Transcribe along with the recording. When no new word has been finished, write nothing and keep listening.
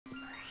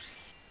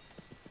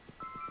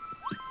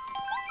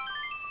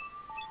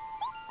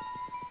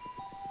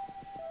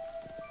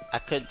I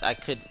could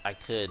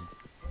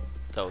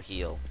go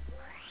heal.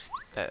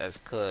 That's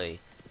clearly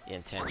the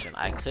intention.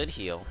 I could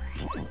heal.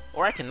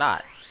 Or I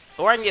cannot.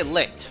 Or I can get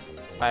licked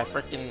by a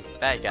freaking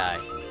bad guy.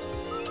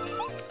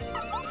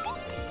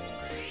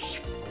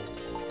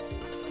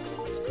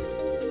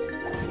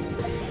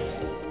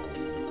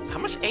 How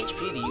much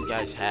HP do you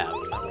guys have?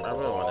 I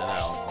really want to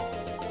know.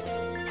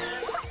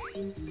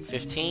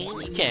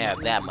 15? You can't have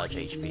that much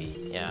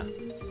HP. Yeah.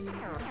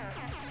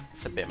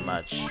 It's a bit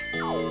much.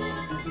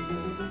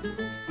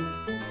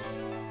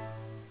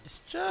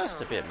 It's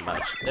just a bit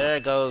much. There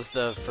goes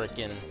the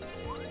freaking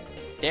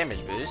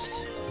damage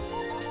boost.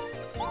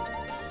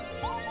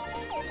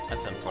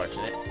 That's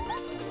unfortunate.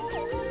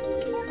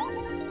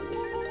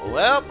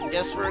 Well,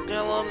 guess we're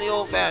going the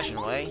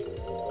old-fashioned way.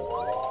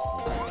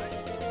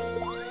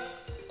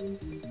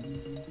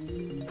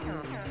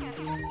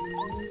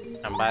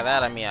 And by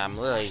that I mean I'm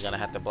literally gonna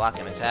have to block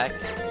an attack,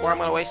 or I'm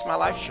gonna waste my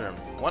life shroom.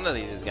 One of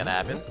these is gonna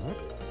happen.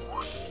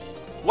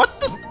 What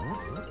the?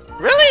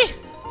 Really?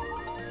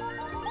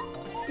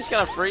 He's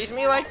gonna freeze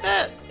me like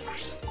that?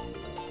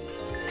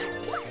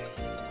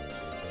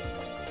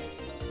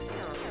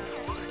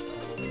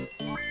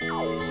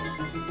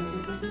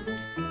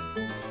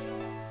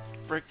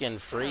 Freaking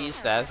freeze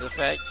status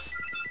effects?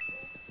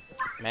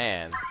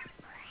 Man,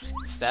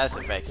 status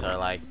effects are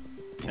like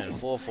in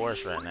full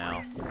force right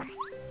now.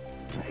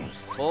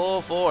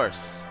 Full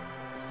force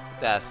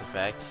status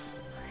effects.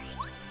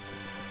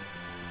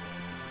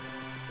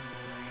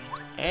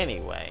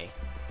 Anyway,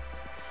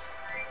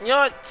 you know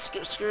what?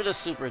 Screw the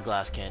super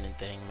glass cannon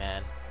thing,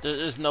 man.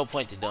 There's no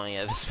point to doing it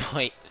at this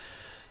point.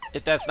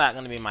 If that's not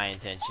going to be my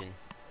intention,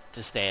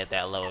 to stay at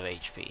that low of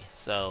HP.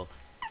 So,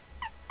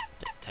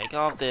 take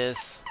off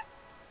this.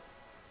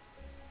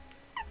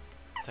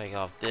 Take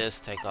off this.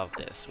 Take off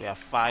this. We have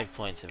 5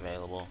 points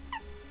available.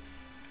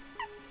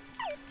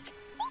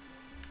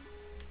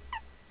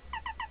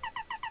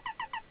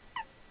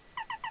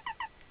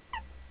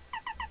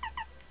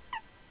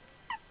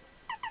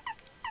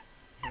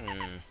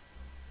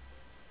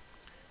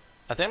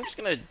 I think I'm just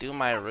gonna do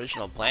my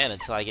original plan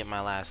until I get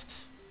my last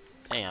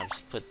thing. I'll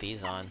just put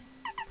these on.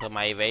 Put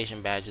my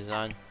evasion badges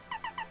on.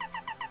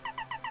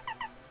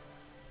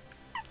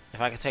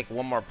 If I could take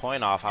one more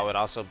point off, I would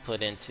also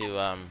put into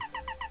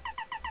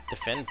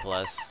Defend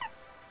Plus.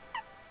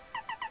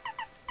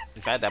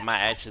 In fact, that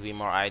might actually be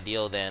more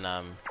ideal than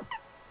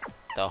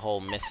the whole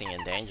missing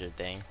and danger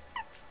thing.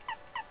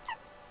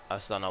 I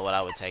just don't know what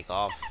I would take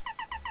off.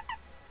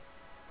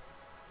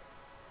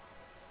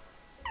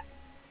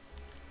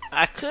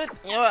 I could,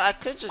 you know what, I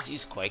could just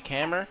use Quake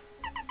Hammer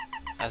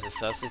as a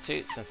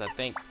substitute, since I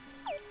think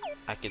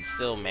I could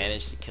still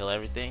manage to kill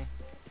everything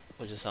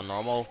with just a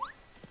normal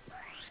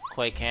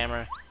Quake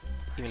Hammer,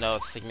 even though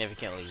it's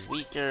significantly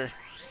weaker.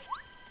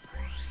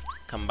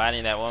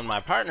 Combining that with my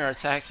partner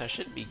attacks, I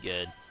should be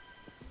good.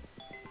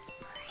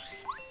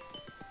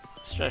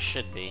 Stress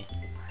should be.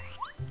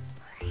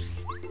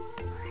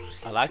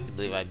 I like to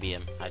believe I'd be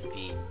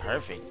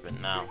perfect, but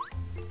no.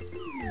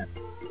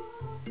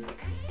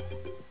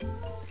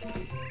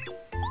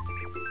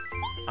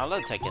 I'll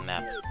let it take a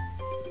nap.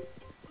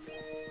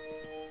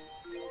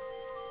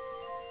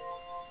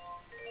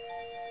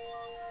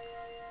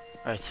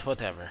 Alright,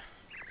 whatever.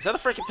 Is that a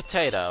freaking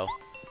potato?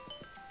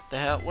 The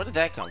hell? Where did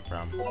that come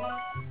from?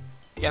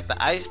 You got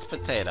the iced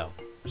potato.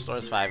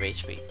 Restores 5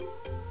 HP.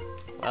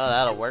 Well,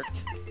 that'll work.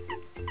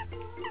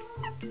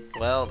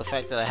 Well, the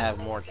fact that I have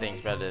more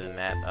things better than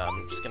that,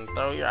 I'm just gonna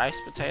throw your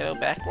iced potato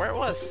back where it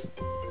was.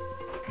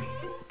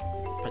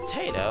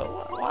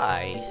 Potato?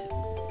 Why?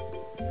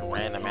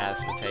 Random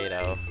ass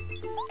potato.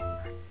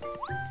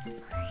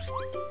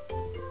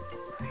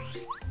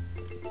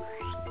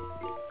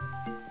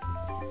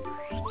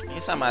 I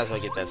guess I might as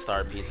well get that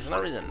star piece. There's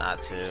no reason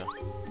not to.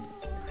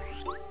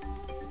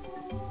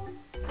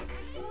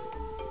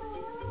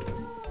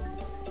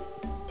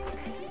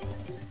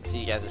 See,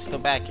 you guys are still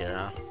back here,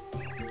 huh?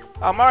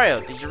 Oh,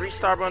 Mario, did you reach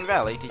Starbone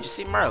Valley? Did you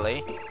see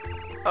Marley?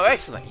 Oh,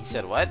 excellent. He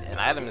said what? An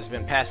item has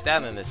been passed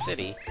down in the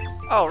city.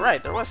 Oh,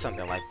 right, there was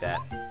something like that.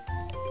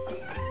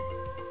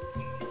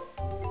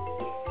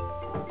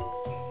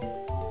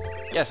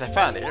 Yes, I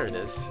found it. Here it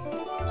is.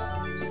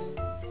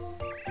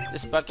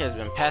 This bucket has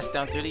been passed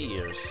down through the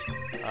years.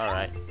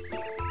 Alright.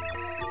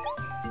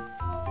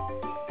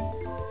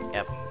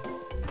 Yep.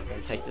 I'm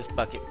gonna take this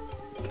bucket.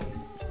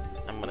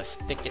 I'm gonna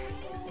stick it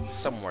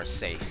somewhere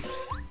safe.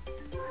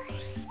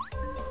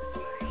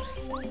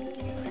 Oh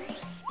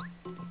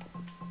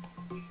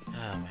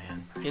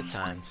man. Good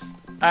times.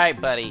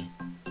 Alright, buddy.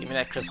 Give me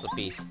that crystal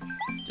piece.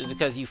 Just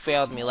because you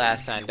failed me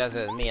last time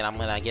doesn't mean I'm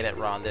gonna get it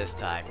wrong this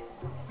time.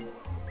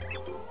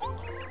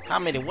 How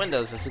many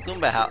windows does the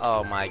Goomba have?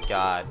 Oh my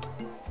god.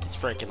 It's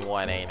freaking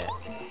one, ain't it?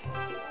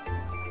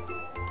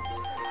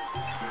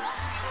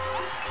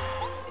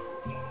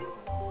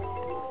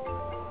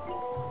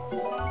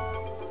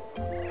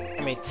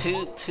 I mean,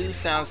 two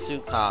sounds too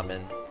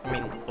common. I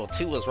mean, well,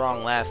 2 was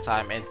wrong last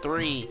time, and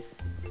 3,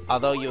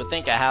 although you would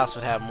think a house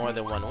would have more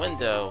than one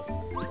window,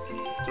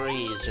 3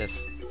 is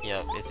just, you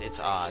know,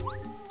 it's odd.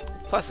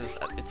 Plus,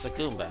 it's a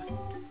Goomba.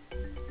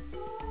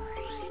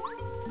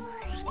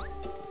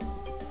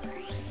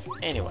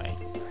 Anyway.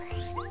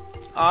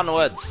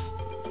 Onwards!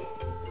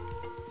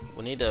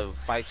 We need to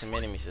fight some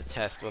enemies to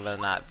test whether or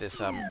not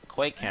this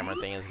Quake Hammer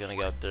thing is gonna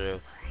go through.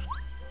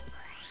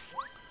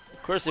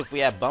 Of course, if we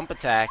had bump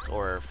attack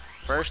or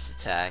first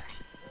attack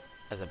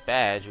as a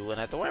badge, we wouldn't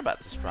have to worry about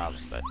this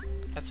problem, but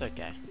that's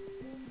okay.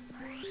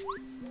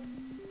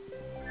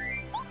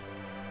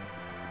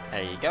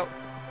 There you go.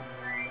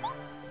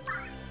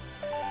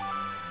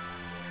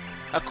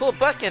 A cool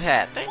bucket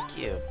hat, thank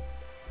you.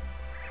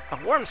 A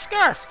warm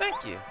scarf,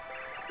 thank you.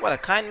 What a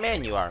kind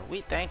man you are,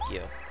 we thank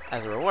you.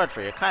 As a reward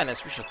for your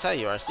kindness, we shall tell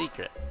you our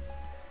secret.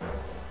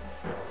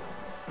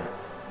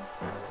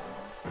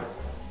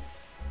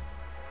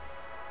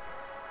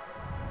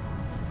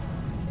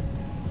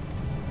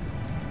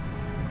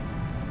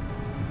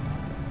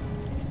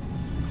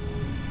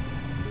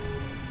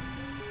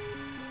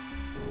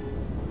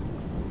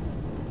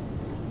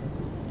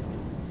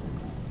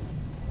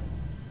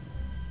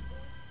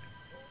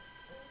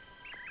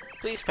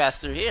 Please pass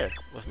through here,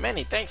 with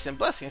many thanks and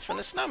blessings from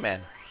the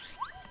snowman.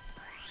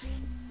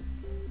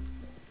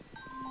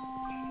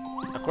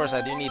 Of course,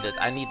 I need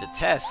to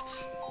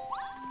test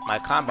my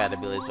combat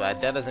abilities, but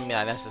that doesn't mean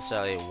I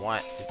necessarily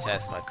want to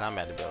test my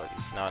combat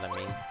abilities. You know what I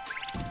mean?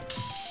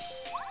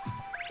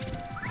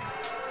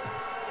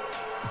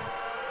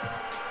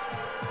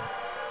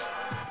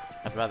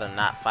 I'd rather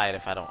not fight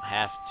if I don't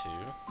have to.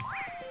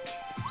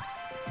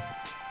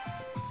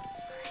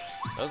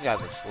 Those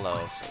guys are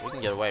slow, so we can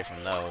get away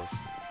from those.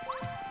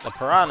 The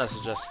piranhas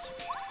are just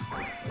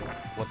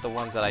what the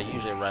ones that I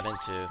usually run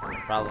into.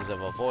 Problems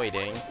of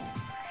avoiding.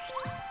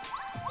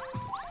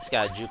 Just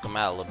gotta juke them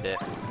out a little bit.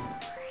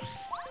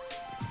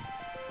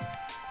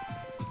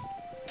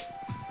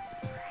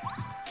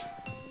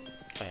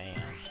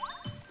 Bam.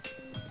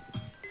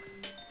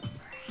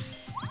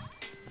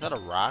 Is that a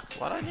rock?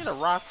 What do I need a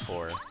rock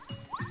for? I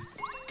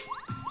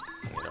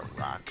need a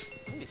rock.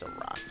 Who needs a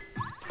rock?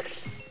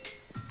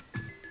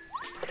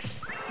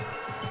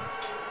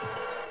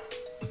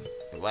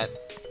 What?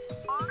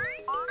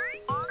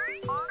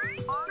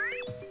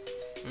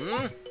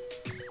 Hmm?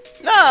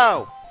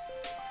 No!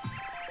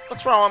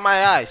 What's wrong with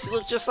my eyes? You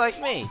look just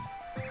like me.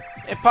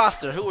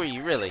 Imposter, who are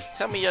you really?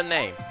 Tell me your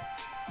name.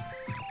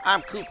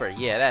 I'm Cooper.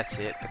 Yeah, that's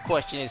it. The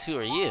question is, who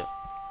are you?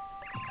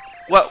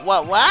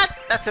 What?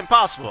 That's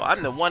impossible.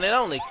 I'm the one and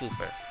only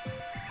Cooper.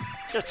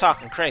 You're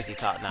talking crazy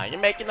talk now. You're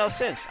making no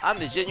sense. I'm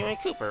the genuine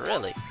Cooper,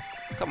 really.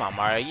 Come on,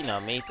 Mario, you know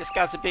me. This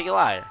guy's a big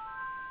liar.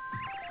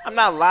 I'm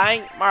not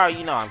lying. Mario,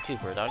 you know I'm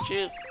Cooper, don't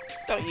you?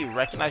 Don't you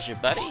recognize your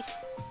buddy?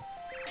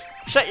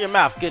 Shut your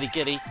mouth, goody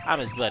goody. I'm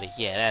his buddy.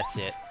 Yeah, that's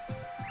it.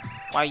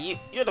 Why,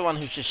 you're the one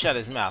who should shut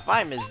his mouth.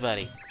 I'm his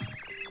buddy.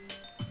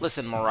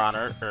 Listen,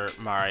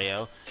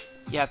 Mario.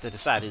 You have to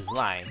decide who's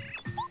lying.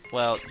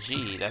 Well,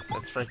 gee,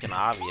 that's freaking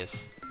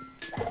obvious.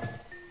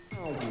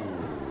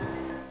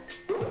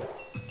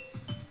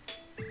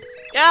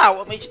 Yeah,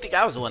 what made you think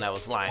I was the one that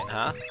was lying,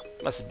 huh?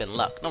 Must have been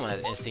luck. No one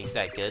has instincts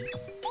that good.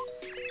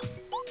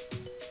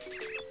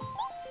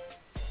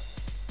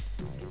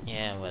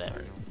 Yeah,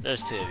 whatever.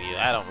 There's two of you.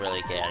 I don't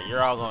really care.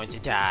 You're all going to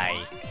die.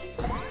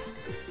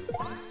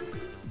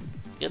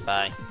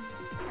 Goodbye.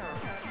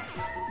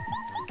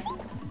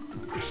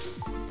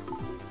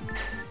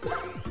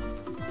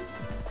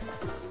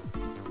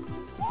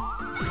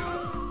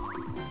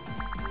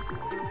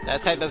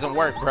 That attack doesn't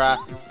work, bruh.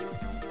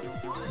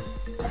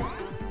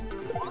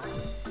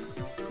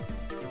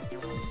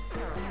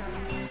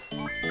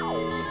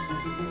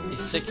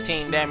 He's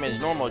 16 damage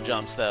normal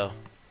jumps, though.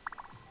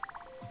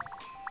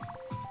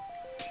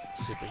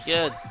 Super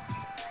good.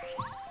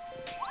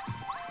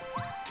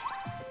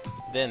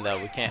 Then though,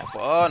 we can't.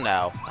 Oh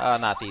no. Oh,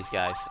 not these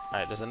guys.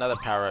 Alright, there's another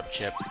power-up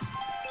chip.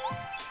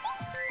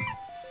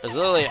 There's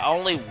literally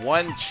only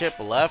one chip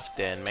left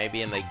then,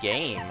 maybe in the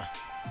game.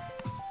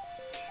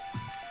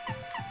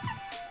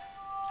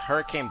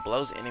 Hurricane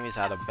blows enemies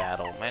out of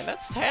battle. Man,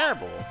 that's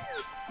terrible.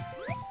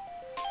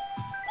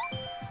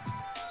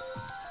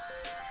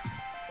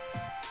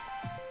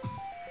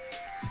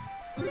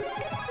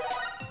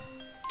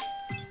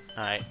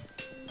 Alright.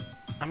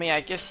 I mean,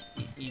 I guess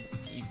you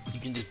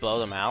can just blow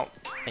them out,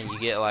 and you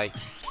get like,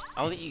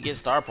 I don't think you get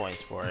star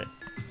points for it,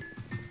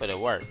 but it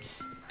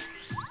works.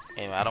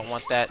 Anyway, I don't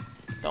want that.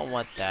 Don't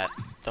want that.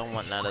 Don't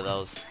want none of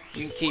those.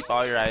 You can keep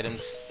all your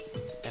items.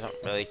 I don't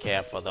really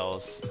care for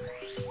those.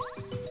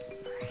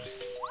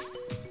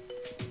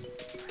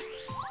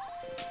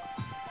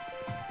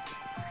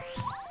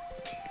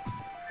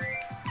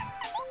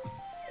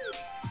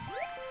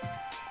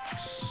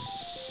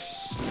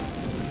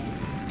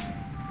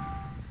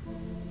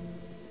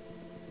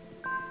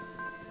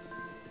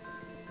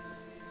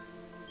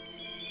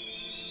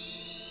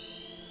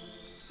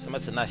 So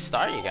that's a nice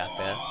star you got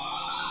there.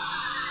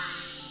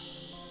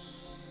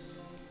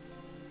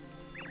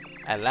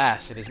 At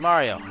last, it is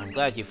Mario. I'm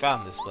glad you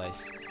found this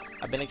place.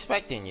 I've been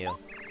expecting you.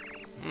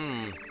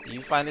 Do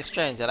you find it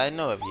strange that I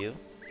know of you?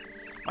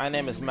 My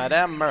name is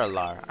Madame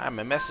Merlar. I am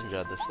a messenger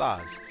of the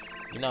stars.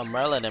 You know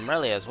Merlin and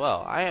Merlia as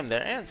well. I am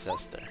their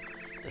ancestor.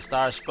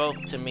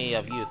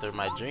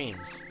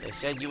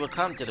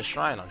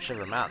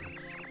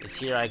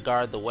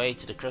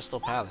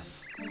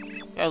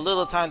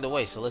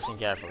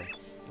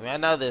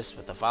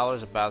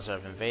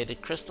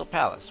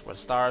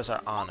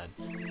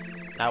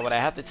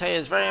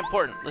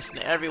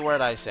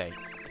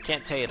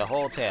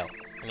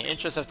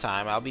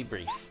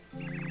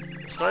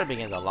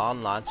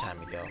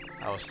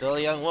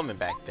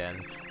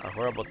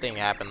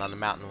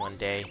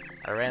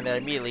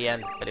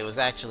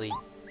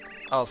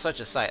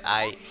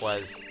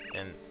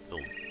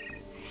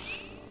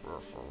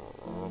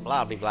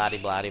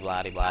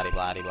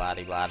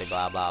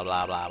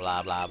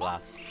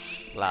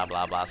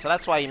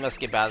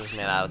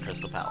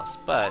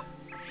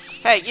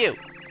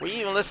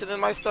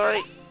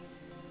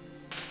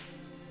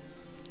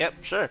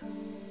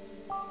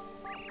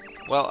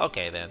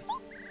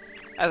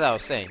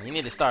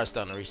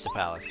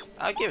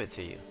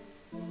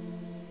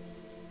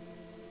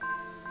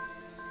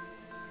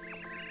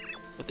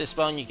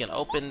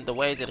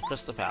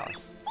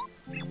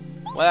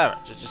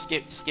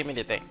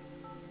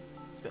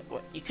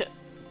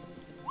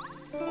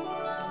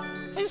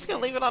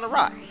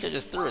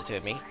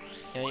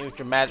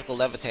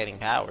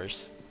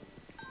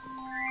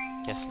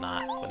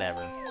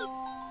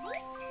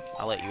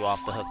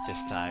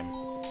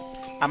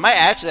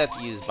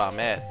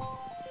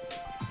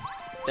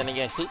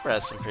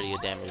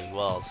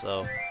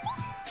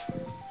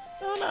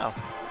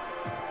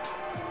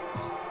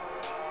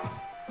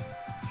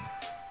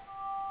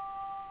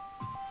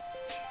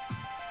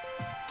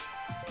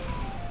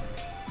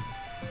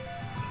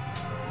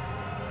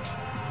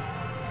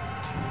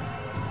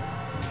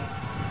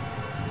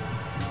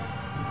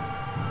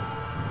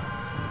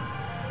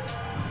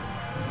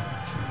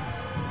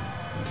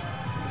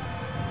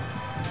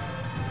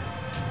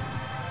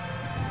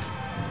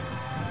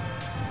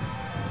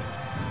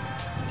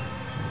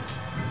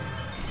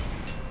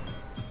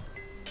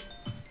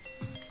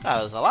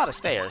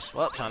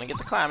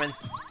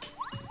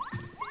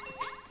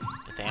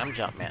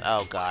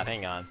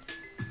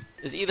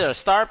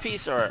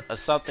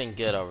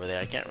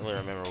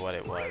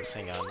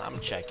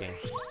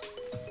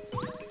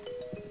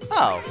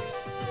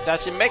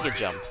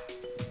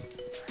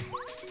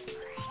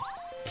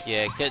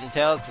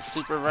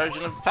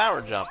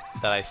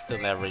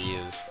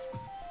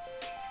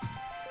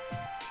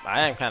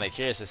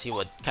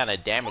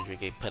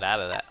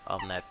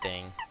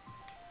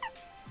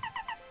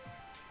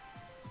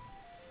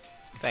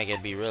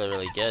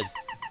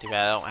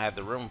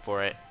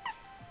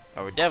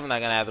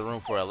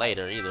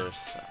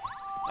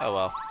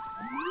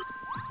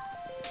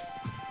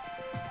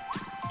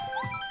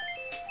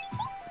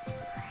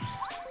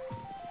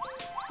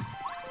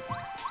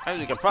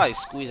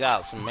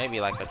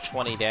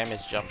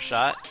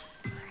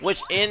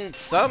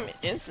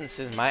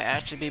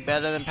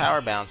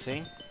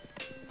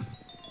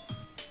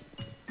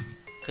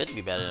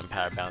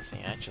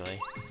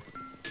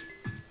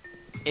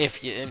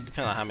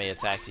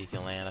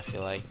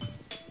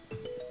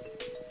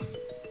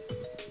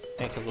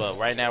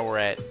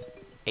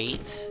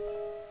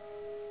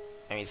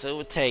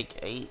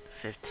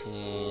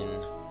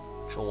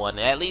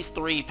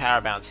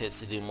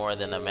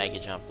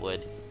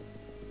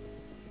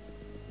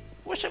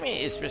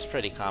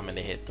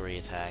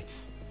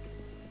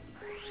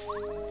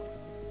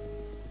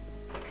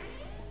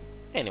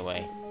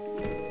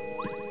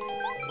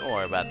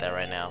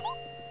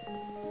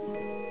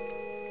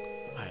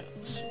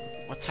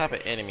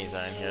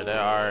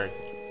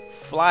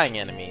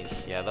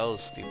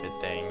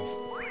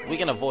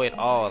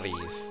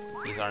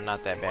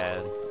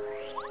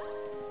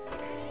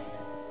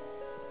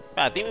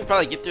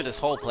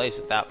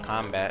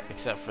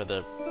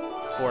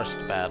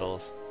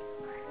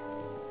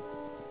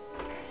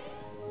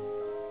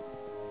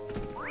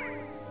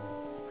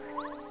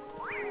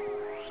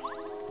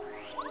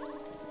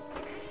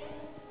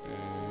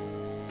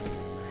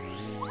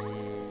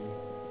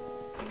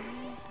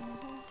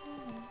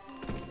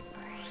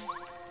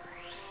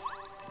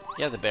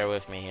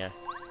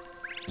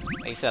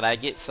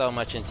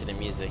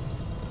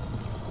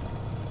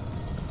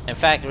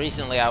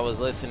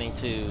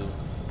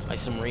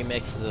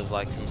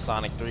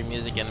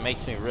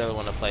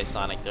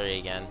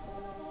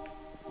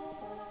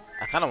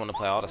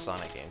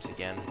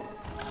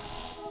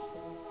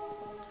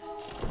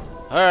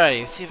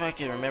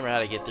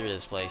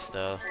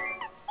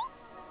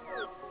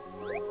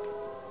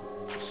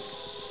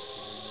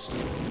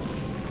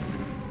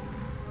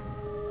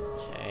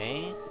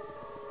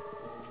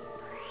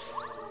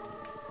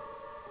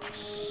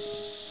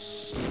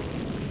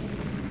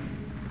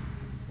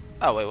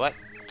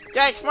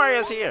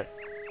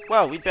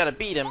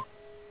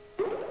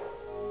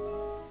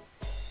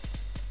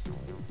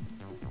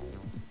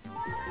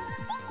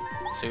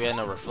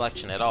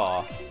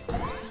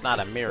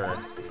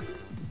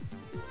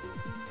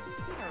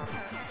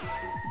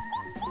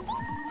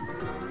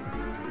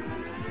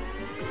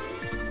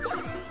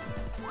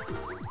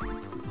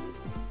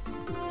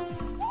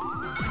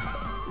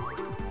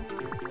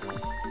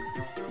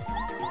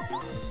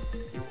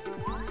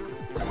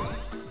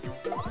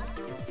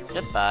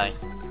 Goodbye.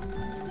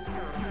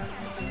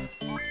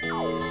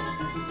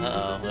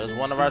 Uh-oh, there's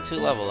one of our 2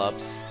 level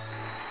ups.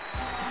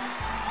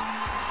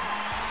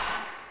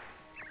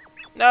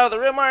 No, the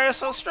real Mario is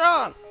so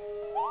strong!